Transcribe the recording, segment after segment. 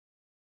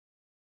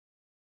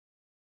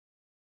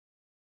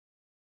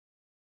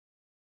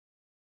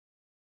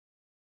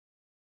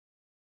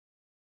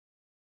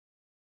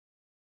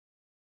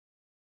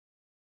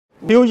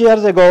few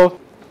years ago,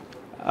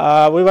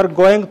 we were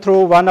going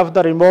through one of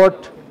the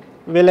remote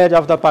villages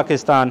of the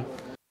Pakistan.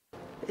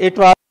 It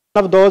was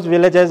one of those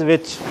villages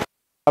which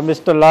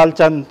Mr. Lal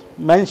Chand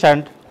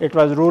mentioned. It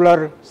was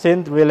rural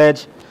Sindh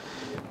village.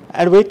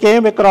 And we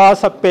came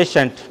across a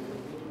patient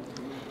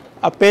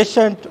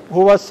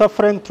who was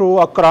suffering through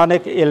a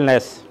chronic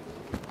illness.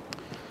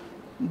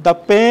 The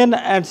pain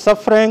and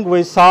suffering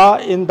we saw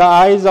in the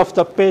eyes of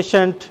the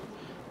patient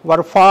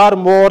were far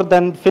more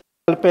than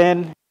physical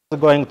pain he was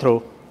going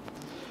through.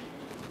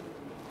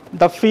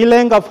 The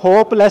feeling of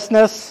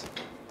hopelessness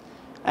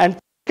and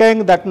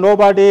thinking that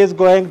nobody is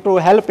going to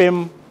help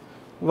him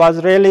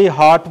was really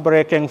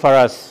heartbreaking for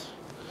us.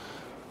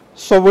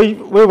 So we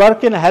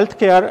work in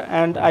healthcare,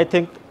 and I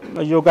think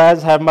you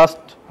guys must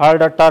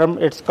heard a term,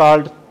 it's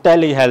called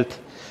telehealth.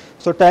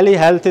 So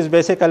telehealth is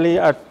basically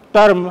a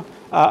term,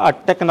 a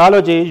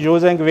technology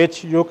using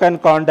which you can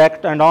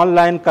conduct an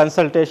online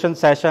consultation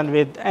session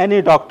with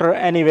any doctor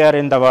anywhere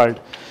in the world.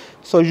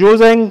 So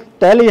using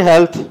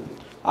telehealth,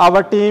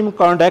 our team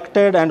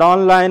conducted an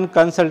online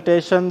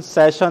consultation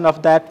session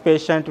of that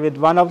patient with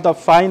one of the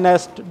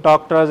finest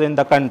doctors in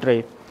the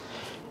country.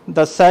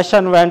 The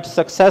session went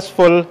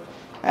successful,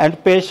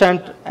 and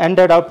patient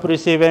ended up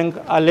receiving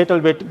a little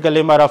bit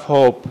glimmer of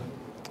hope.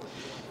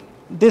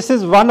 This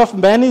is one of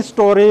many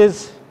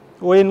stories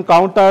we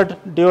encountered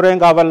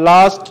during our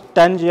last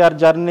 10-year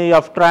journey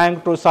of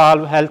trying to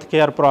solve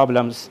healthcare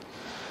problems.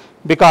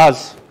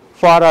 Because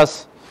for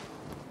us,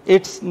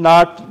 it's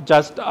not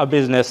just a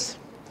business.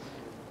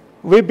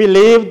 We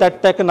believe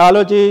that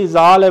technology is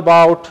all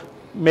about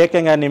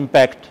making an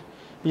impact.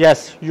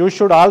 Yes, you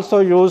should also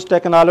use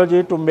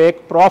technology to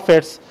make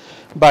profits,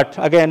 but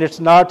again,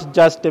 it's not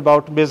just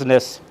about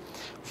business.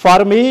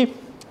 For me,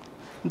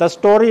 the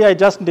story I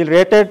just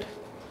narrated,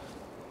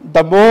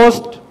 the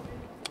most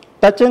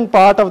touching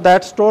part of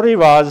that story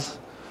was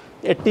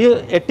a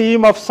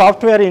team of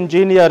software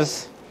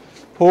engineers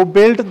who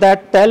built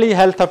that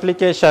telehealth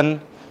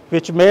application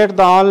which made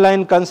the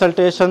online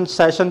consultation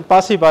session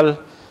possible.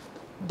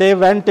 They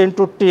went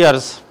into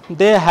tears.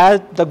 They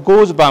had the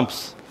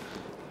goosebumps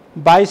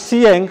by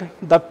seeing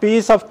the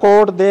piece of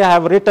code they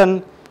have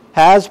written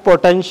has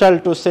potential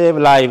to save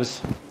lives.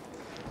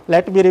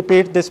 Let me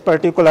repeat this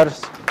particular.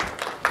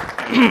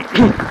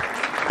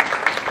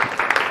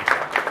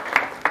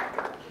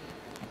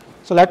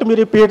 So let me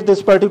repeat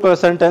this particular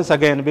sentence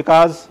again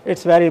because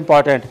it's very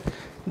important.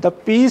 The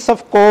piece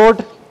of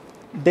code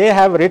they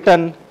have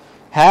written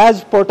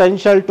has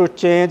potential to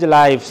change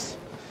lives.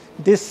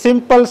 This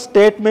simple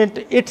statement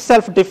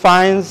itself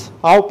defines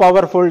how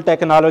powerful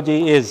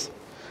technology is.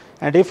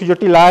 And if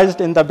utilized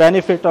in the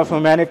benefit of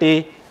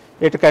humanity,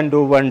 it can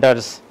do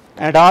wonders.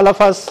 And all of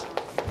us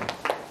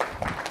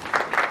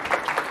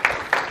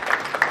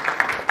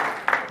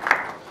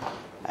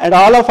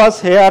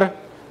here,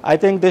 I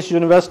think this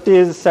university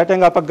is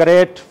setting up a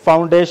great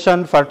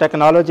foundation for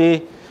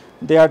technology.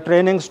 They are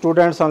training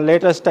students on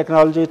latest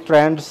technology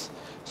trends.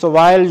 So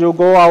while you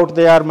go out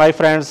there, my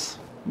friends,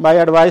 my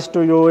advice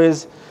to you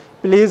is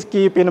please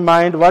keep in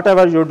mind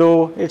whatever you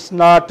do, it's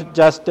not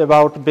just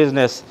about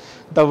business.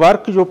 The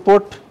work you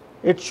put,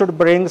 it should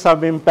bring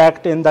some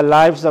impact in the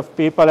lives of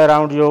people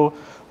around you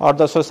or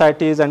the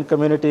societies and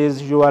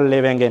communities you are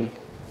living in.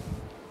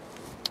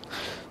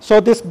 So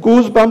this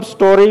goosebump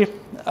story,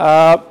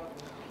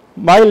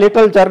 my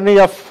little journey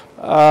of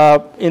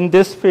in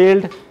this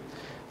field,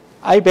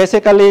 I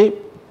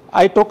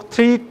took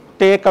 3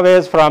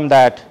 takeaways from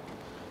that,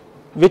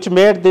 which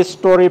made this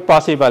story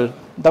possible.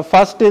 The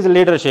first is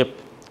leadership,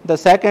 the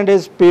second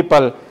is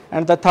people,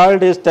 and the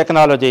third is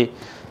technology.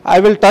 I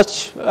will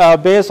touch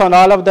base on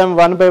all of them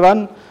one by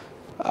one.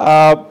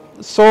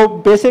 So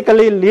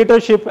basically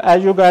leadership,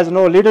 as you guys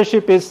know,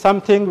 leadership is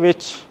something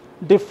which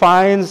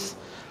defines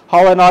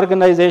how an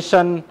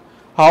organization,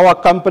 how a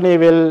company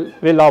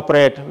will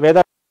operate, whether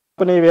a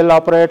company will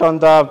operate on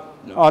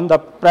the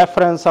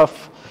preference of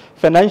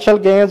financial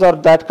gains or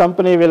that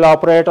company will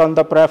operate on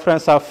the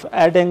preference of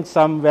adding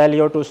some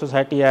value to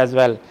society as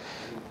well.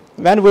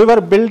 When we were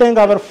building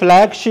our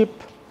flagship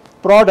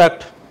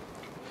product,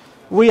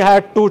 we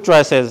had 2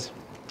 choices.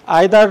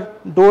 Either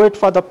do it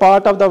for the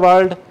part of the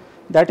world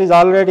that is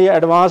already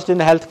advanced in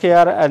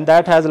healthcare and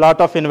that has a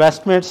lot of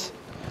investments,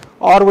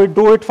 or we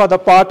do it for the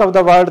part of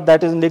the world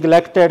that is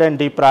neglected and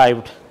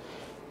deprived.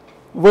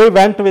 We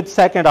went with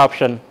second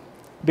option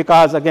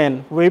because,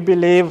 again, we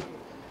believe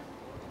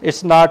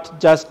it's not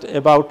just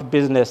about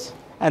business.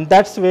 And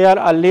that's where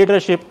a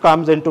leadership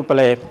comes into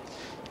play.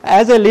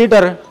 As a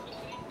leader,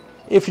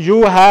 if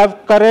you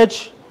have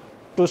courage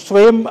to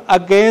swim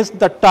against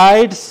the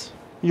tides,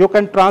 you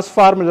can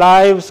transform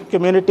lives,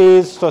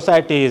 communities,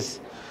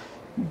 societies.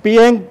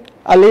 Being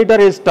a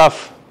leader is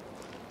tough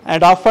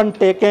and often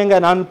taking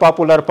an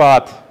unpopular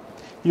path.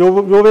 You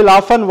will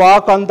often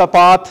walk on the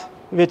path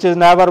which is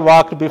never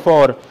walked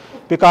before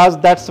because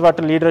that's what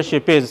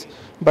leadership is.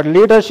 But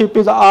leadership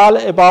is all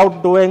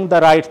about doing the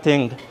right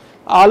thing.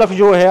 All of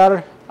you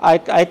here, I'm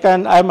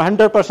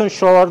 100%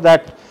 sure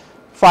that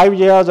 5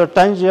 years or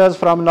 10 years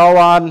from now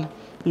on,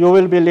 you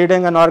will be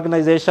leading an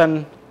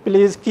organization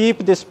please keep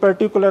this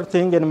particular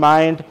thing in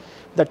mind,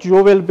 that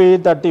you will be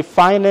the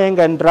defining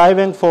and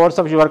driving force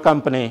of your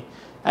company.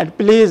 And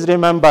please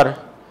remember,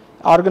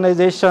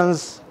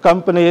 organizations,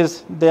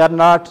 companies, they are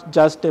not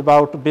just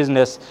about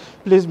business.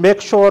 Please make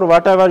sure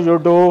whatever you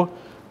do,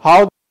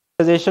 how the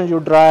organization you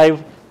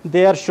drive,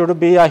 there should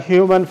be a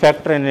human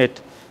factor in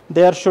it.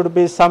 There should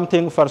be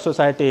something for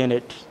society in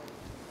it.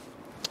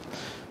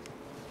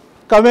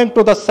 Coming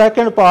to the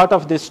second part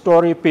of this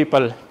story,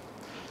 people.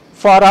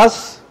 For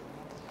us,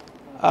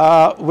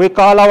 we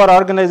call our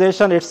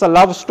organization, it's a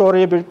love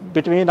story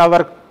between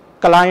our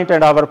client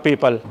and our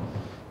people.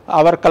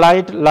 Our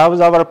client loves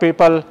our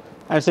people,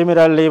 and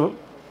similarly,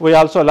 we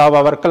also love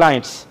our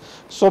clients.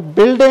 So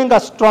building a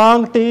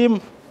strong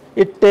team,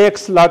 it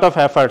takes a lot of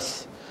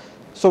efforts.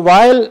 So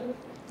while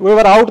we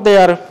were out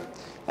there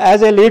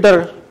as a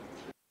leader,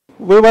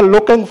 we were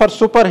looking for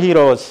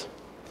superheroes,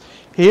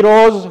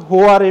 heroes who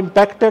are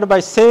impacted by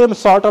same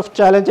sort of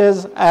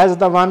challenges as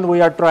the one we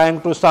are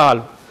trying to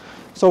solve.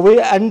 So we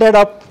ended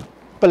up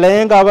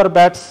playing our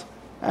bets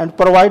and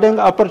providing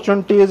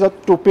opportunities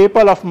to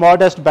people of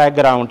modest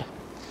background,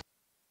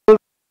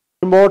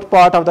 remote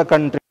part of the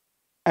country.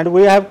 And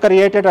we have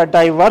created a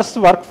diverse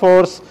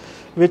workforce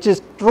which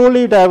is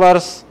truly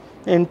diverse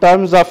in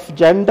terms of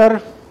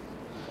gender,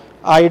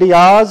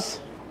 ideas,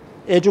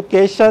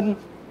 education,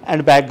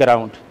 and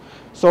background.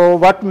 So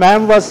what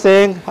ma'am was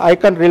saying, I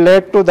can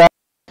relate to that,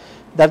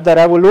 that the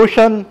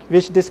revolution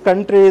which this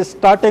country is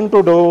starting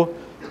to do,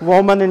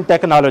 women in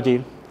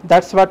technology.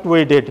 That's what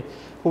we did.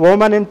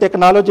 Women in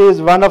technology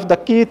is one of the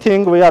key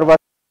things we are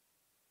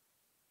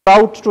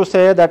proud to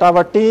say that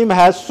our team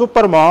has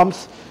super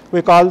moms.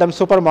 We call them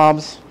super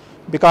moms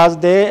because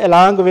they,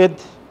 along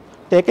with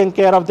taking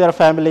care of their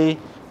family,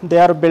 they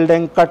are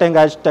building cutting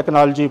edge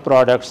technology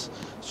products.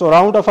 So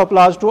round of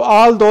applause to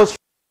all those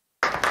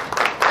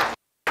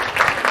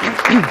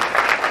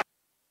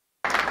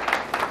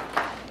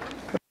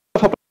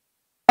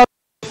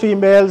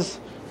females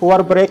who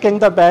are breaking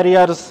the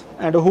barriers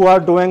and who are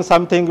doing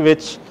something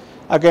which,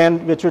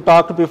 again, which we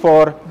talked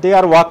before, they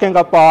are walking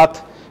a path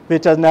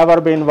which has never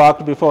been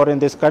walked before in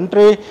this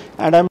country.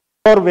 And I'm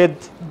sure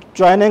with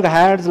joining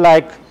hands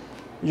like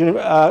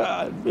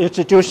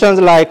institutions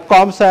like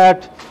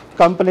ComSat,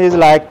 companies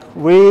like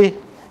we,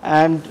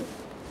 and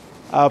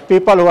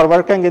people who are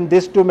working in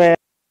this domain,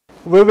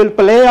 we will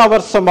play our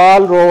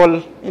small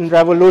role in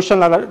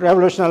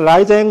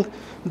revolutionizing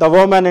the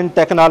women in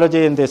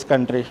technology in this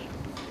country.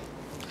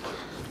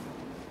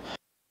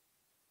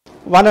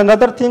 One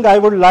another thing I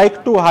would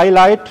like to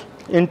highlight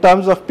in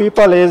terms of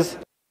people is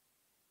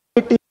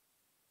it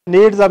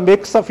needs a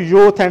mix of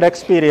youth and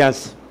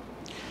experience.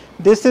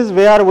 This is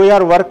where we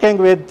are working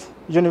with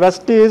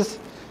universities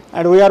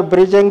and we are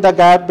bridging the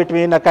gap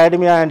between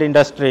academia and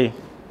industry.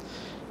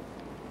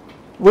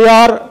 We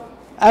are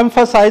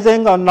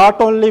emphasizing on not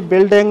only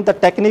building the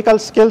technical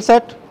skill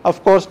set,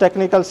 of course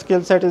technical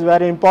skill set is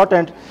very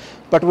important,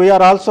 but we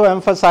are also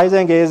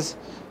emphasizing is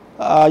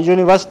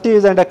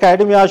universities and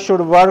academia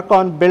should work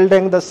on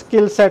building the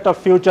skill set of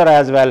future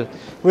as well.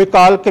 We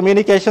call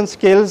communication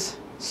skills,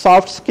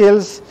 soft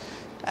skills,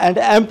 and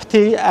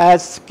empathy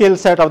as skill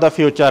set of the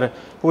future.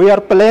 We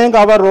are playing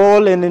our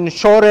role in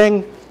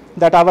ensuring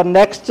that our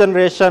next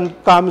generation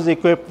comes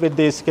equipped with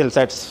these skill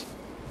sets.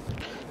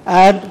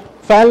 And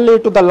finally,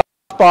 to the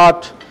last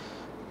part,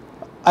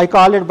 I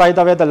call it, by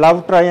the way, the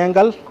love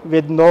triangle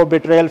with no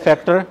betrayal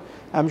factor.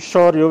 I'm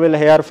sure you will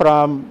hear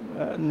from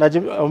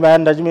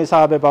Najmi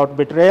Saab about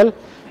betrayal,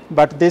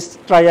 but this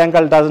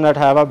triangle does not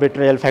have a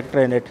betrayal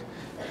factor in it.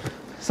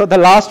 So the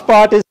last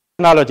part is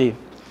technology.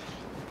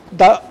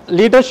 The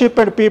leadership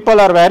and people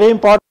are very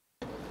important,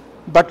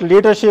 but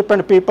leadership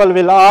and people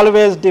will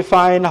always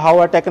define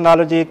how a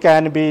technology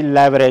can be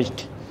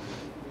leveraged.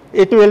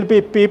 It will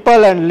be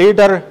people and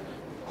leader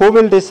who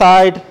will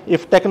decide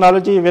if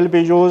technology will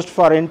be used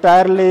for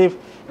entirely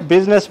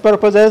business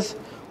purposes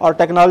or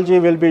technology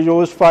will be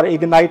used for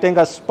igniting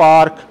a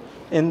spark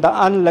in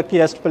the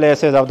unluckiest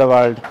places of the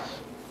world.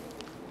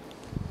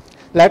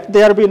 Let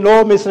there be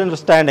no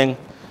misunderstanding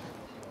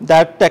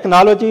that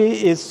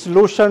technology is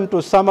solution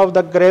to some of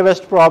the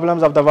gravest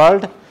problems of the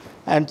world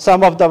and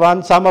some of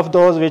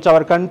those which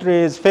our country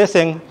is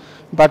facing,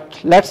 but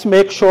let's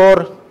make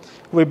sure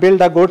we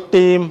build a good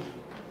team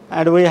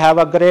and we have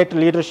a great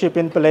leadership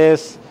in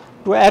place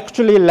to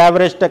actually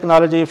leverage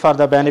technology for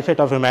the benefit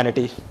of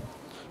humanity.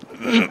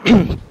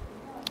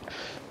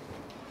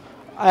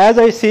 As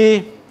I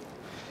see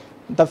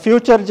the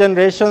future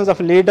generations of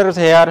leaders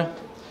here,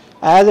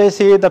 as I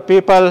see the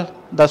people,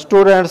 the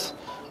students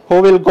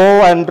who will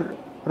go and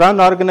run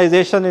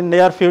organization in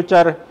near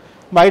future,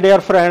 my dear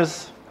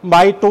friends,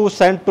 my 2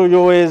 cents to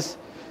you is,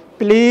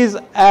 please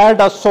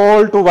add a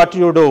soul to what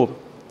you do.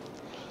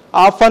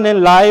 Often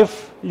in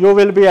life, you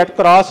will be at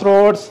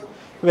crossroads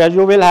where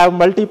you will have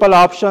multiple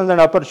options and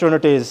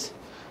opportunities.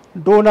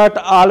 Do not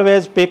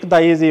always pick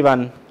the easy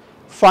one.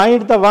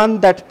 Find the one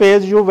that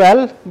pays you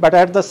well, but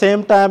at the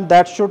same time,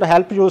 that should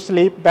help you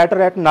sleep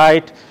better at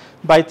night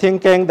by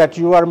thinking that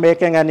you are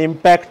making an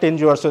impact in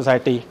your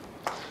society.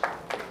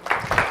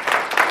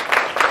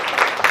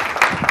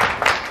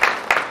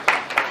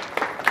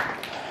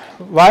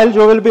 while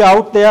you will be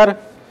out there,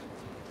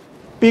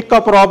 pick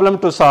a problem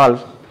to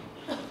solve.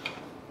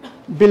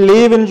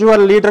 Believe in your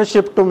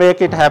leadership to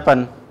make it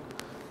happen.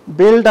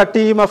 Build a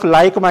team of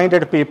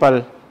like-minded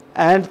people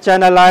and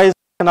channelize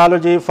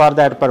technology for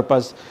that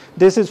purpose.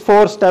 This is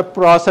 4-step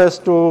process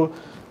to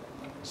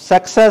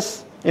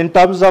success in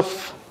terms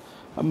of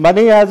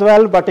money as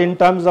well, but in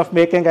terms of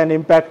making an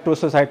impact to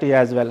society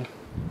as well.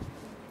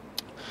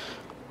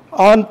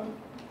 On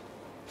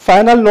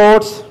final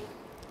notes,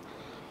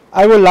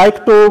 I would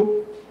like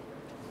to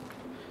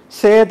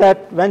say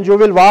that when you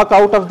will walk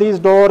out of these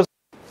doors,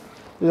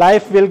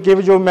 life will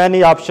give you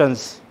many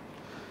options,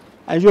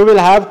 and you will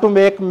have to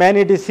make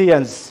many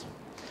decisions.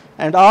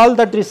 And all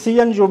the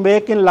decisions you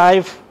make in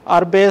life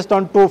are based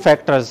on 2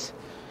 factors,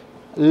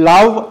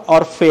 love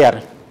or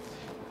fear.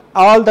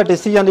 All the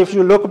decisions, if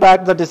you look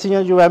back, the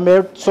decisions you have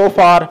made so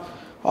far,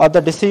 or the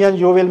decisions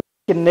you will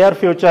make in near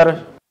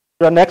future,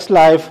 your next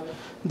life,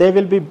 they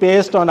will be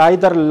based on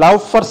either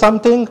love for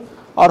something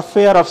or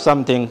fear of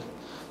something.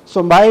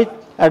 So my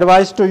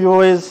advice to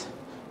you is,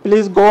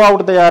 please go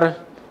out there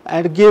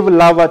and give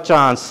love a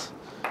chance.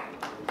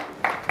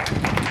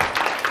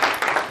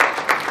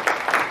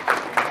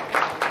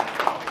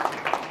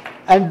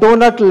 And do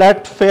not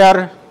let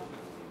fear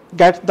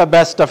get the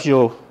best of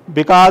you.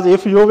 Because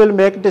if you will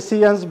make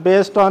decisions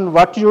based on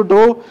what you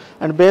do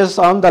and based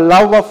on the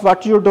love of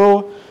what you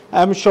do,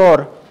 I'm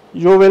sure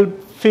you will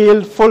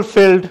feel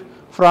fulfilled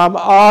from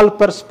all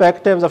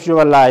perspectives of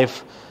your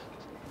life.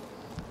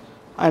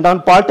 And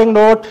on parting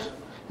note,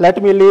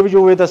 let me leave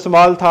you with a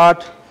small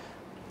thought.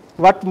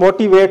 What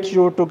motivates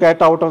you to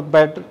get out of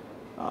bed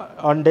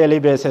on daily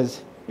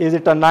basis? Is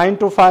it a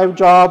 9-to-5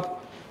 job?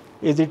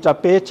 Is it a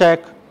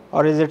paycheck?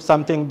 Or is it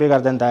something bigger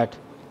than that?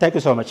 Thank you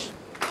so much.